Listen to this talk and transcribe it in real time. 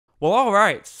Well, all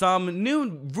right, some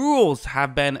new rules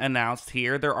have been announced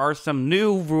here. There are some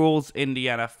new rules in the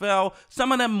NFL,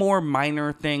 some of them more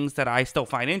minor things that I still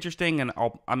find interesting, and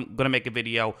I'm going to make a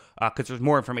video because there's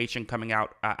more information coming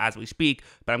out as we speak,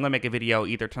 but I'm going to make a video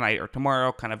either tonight or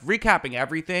tomorrow kind of recapping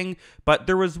everything. But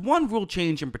there was one rule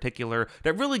change in particular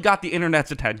that really got the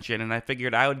internet's attention, and I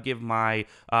figured I would give make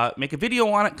a video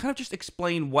on it, kind of just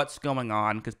explain what's going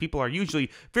on, because people are usually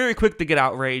very quick to get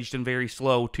outraged and very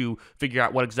slow to figure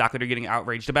out what exactly they're getting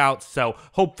outraged about, so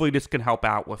hopefully this can help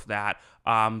out with that.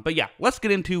 But yeah, let's get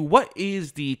into what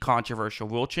is the controversial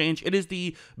rule change. It is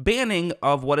the banning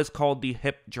of what is called the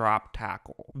hip drop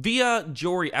tackle. Via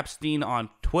Jory Epstein on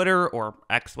Twitter, or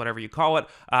X, whatever you call it,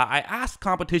 I asked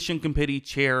competition committee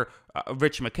chair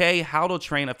Rich McKay how to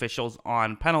train officials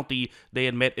on penalty they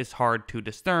admit is hard to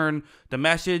discern. The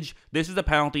message: this is a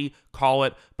penalty, call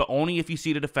it, but only if you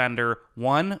see the defender.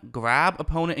 1, grab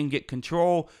opponent and get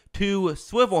control. 2,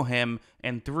 swivel him.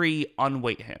 And 3,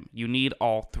 unweight him. You need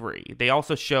all 3. They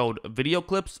also showed video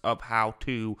clips of how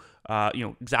to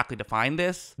exactly define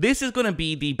this. This is going to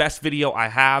be the best video I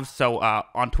have. So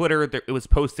on Twitter, it was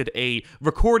posted a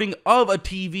recording of a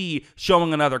TV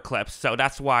showing another clip. So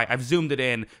that's why I've zoomed it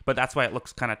in, but that's why it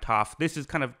looks kind of tough. This is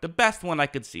kind of the best one I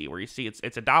could see, where you see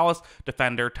it's a Dallas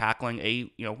defender tackling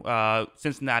a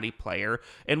Cincinnati player,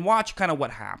 and watch kind of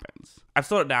what happens. I've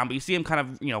slowed it down, but you see him kind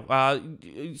of,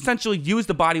 essentially use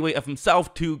the body weight of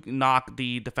himself to knock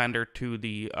the defender to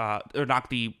the, or knock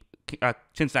the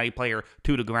Cincinnati player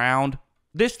to the ground.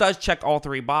 This does check all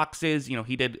 3 boxes.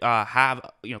 He did have,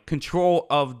 control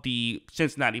of the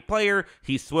Cincinnati player.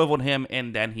 He swiveled him,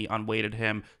 and then he unweighted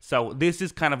him. So this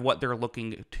is kind of what they're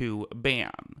looking to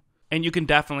ban. And you can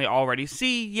definitely already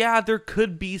see, yeah, there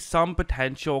could be some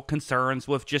potential concerns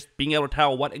with just being able to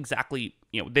tell what exactly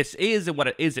this is and what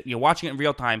it isn't. Watching it in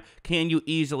real time, can you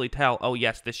easily tell, oh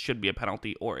yes, this should be a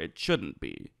penalty or it shouldn't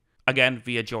be? Again,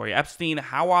 via Jory Epstein,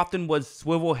 how often was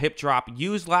swivel hip drop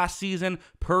used last season?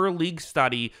 Per league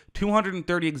study,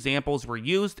 230 examples were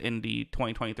used in the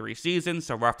 2023 season,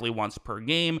 so roughly once per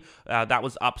game. That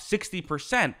was up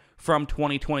 60% from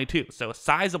 2022, so a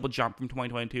sizable jump from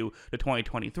 2022 to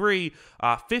 2023.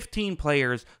 15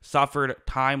 players suffered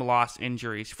time loss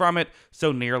injuries from it,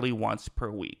 so nearly once per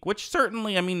week, which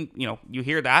certainly, you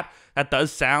hear that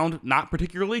does sound not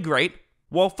particularly great.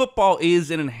 Well, football is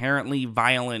an inherently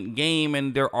violent game,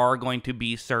 and there are going to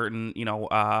be certain,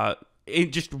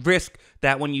 just risk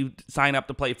that when you sign up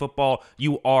to play football,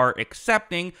 you are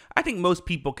accepting. I think most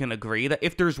people can agree that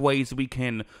if there's ways we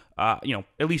can, at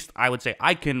least I would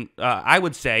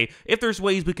say if there's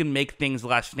ways we can make things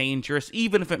less dangerous,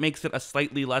 even if it makes it a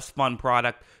slightly less fun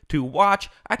product to watch,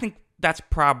 I think that's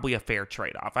probably a fair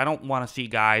trade-off. I don't want to see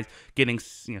guys getting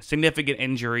significant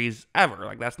injuries ever.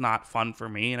 Like, that's not fun for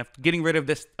me. And if getting rid of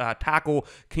this tackle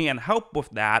can help with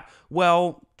that,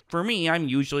 well, for me, I'm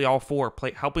usually all for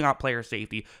helping out player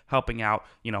safety, helping out,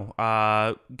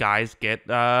 guys get,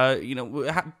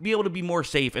 be able to be more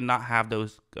safe and not have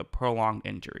those prolonged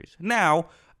injuries. Now,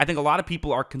 I think a lot of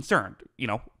people are concerned.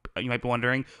 You might be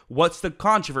wondering, what's the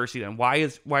controversy then? Why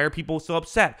are people so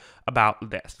upset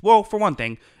about this? Well, for one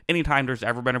thing, anytime there's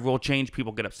ever been a rule change,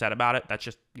 people get upset about it. That's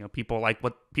just, people like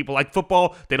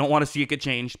football. They don't want to see it get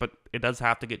changed, but it does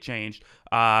have to get changed.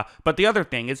 But the other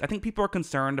thing is, I think people are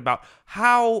concerned about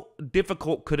how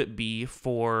difficult could it be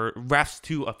for refs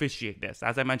to officiate this.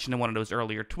 As I mentioned in one of those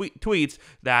earlier tweets,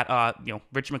 that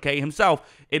Rich McKay himself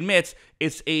admits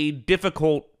it's a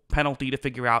difficult penalty to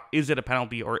figure out, is it a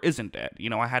penalty or isn't it?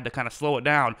 I had to kind of slow it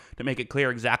down to make it clear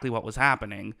exactly what was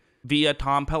happening. Via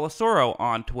Tom Pelissero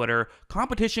on Twitter,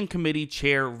 competition committee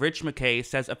chair Rich McKay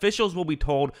says officials will be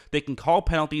told they can call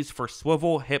penalties for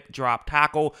swivel hip drop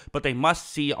tackle, but they must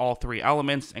see all 3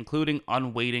 elements, including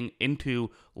unweighting into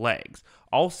legs.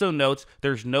 Also notes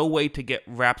there's no way to get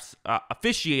reps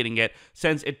officiating it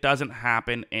since it doesn't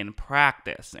happen in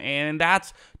practice. And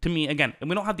that's, to me, again, and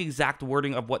we don't have the exact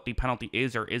wording of what the penalty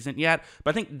is or isn't yet,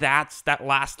 but I think that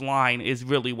last line is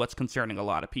really what's concerning a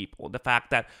lot of people. The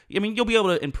fact that, you'll be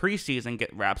able to in preseason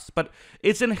get reps, but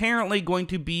it's inherently going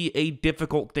to be a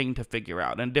difficult thing to figure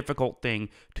out and a difficult thing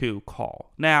to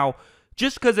call. Now,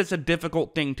 just because it's a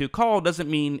difficult thing to call doesn't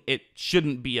mean it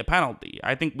shouldn't be a penalty.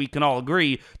 I think we can all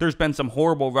agree there's been some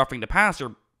horrible roughing the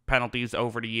passer penalties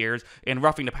over the years, and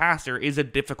roughing the passer is a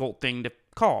difficult thing to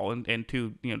call and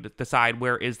to decide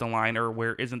where is the line or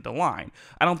where isn't the line.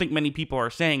 I don't think many people are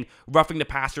saying roughing the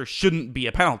passer shouldn't be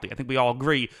a penalty. I think we all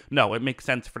agree, no, it makes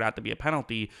sense for that to be a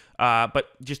penalty. But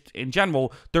just in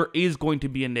general, there is going to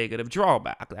be a negative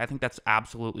drawback. I think that's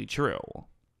absolutely true.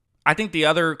 I think the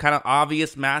other kind of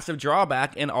obvious massive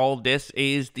drawback in all of this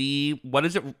is what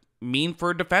is it mean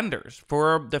for defenders,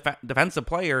 for a defensive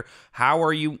player? How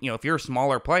are you, if you're a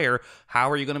smaller player, how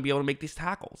are you going to be able to make these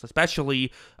tackles?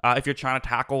 Especially if you're trying to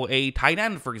tackle a tight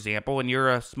end, for example, and you're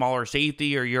a smaller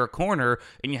safety or you're a corner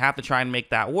and you have to try and make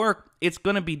that work. It's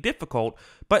going to be difficult,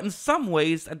 but in some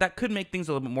ways that could make things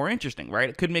a little bit more interesting, right?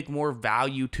 It could make more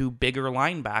value to bigger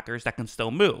linebackers that can still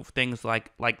move, things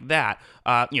like that.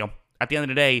 At the end of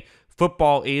the day,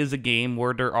 football is a game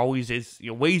where there always is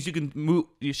ways you can move,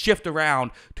 you shift around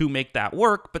to make that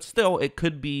work, but still it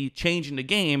could be changing the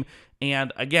game.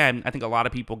 And again, I think a lot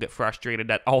of people get frustrated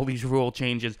that all these rule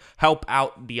changes help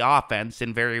out the offense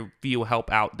and very few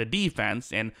help out the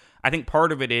defense. And I think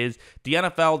part of it is the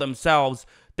NFL themselves,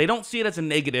 they don't see it as a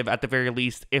negative at the very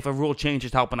least if a rule change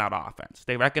is helping out offense.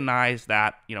 They recognize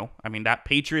that, that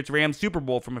Patriots-Rams Super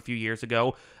Bowl from a few years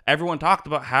ago, everyone talked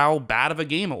about how bad of a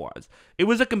game it was. It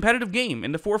was a competitive game.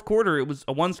 In the fourth quarter, it was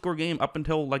a one-score game up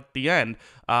until the end.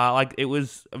 It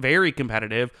was very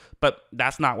competitive, but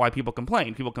that's not why people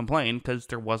complain. People complain because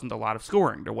there wasn't a lot of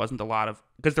scoring.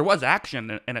 Because there was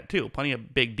action in it too. Plenty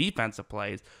of big defensive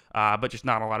plays, but just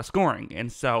not a lot of scoring.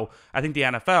 And so I think the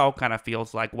NFL kind of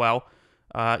feels like, well,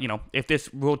 if this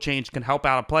rule change can help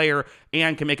out a player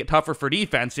and can make it tougher for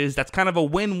defenses, that's kind of a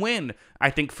win-win, I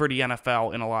think, for the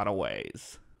NFL in a lot of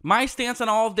ways. My stance on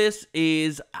all of this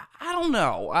is, I don't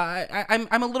know.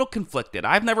 I'm a little conflicted.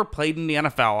 I've never played in the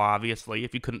NFL, obviously,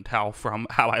 if you couldn't tell from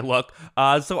how I look.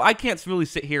 So I can't really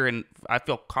sit here and I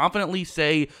feel confidently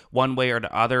say one way or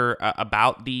the other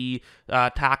about the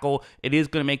tackle. It is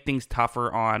going to make things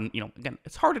tougher on, again,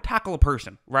 it's hard to tackle a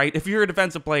person, right? If you're a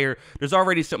defensive player, there's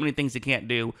already so many things you can't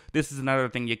do. This is another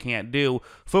thing you can't do.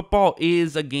 Football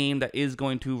is a game that is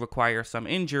going to require some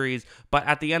injuries, but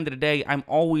at the end of the day, I'm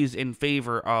always in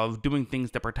favor of doing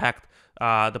things to protect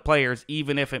the players,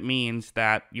 even if it means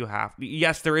that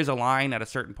yes, there is a line at a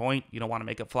certain point. You don't want to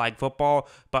make it flag football,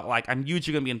 but I'm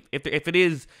usually going to be, if it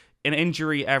is an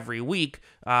injury every week,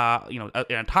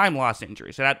 a time loss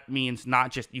injury. So that means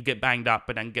not just you get banged up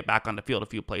but then get back on the field a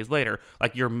few plays later,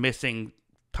 you're missing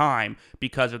time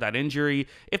because of that injury.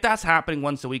 If that's happening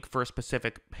once a week for a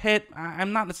specific hit,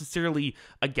 I'm not necessarily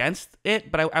against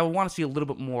it, but I want to see a little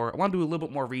bit more. I want to do a little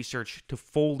bit more research to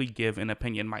fully give an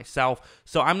opinion myself.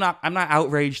 So I'm not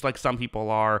outraged like some people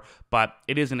are, but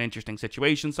it is an interesting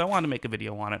situation, so I wanted to make a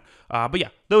video on it. But yeah,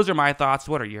 those are my thoughts.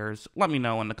 What are yours? Let me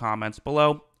know in the comments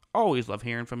below. Always love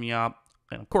hearing from you.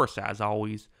 And of course, as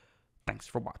always, thanks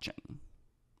for watching.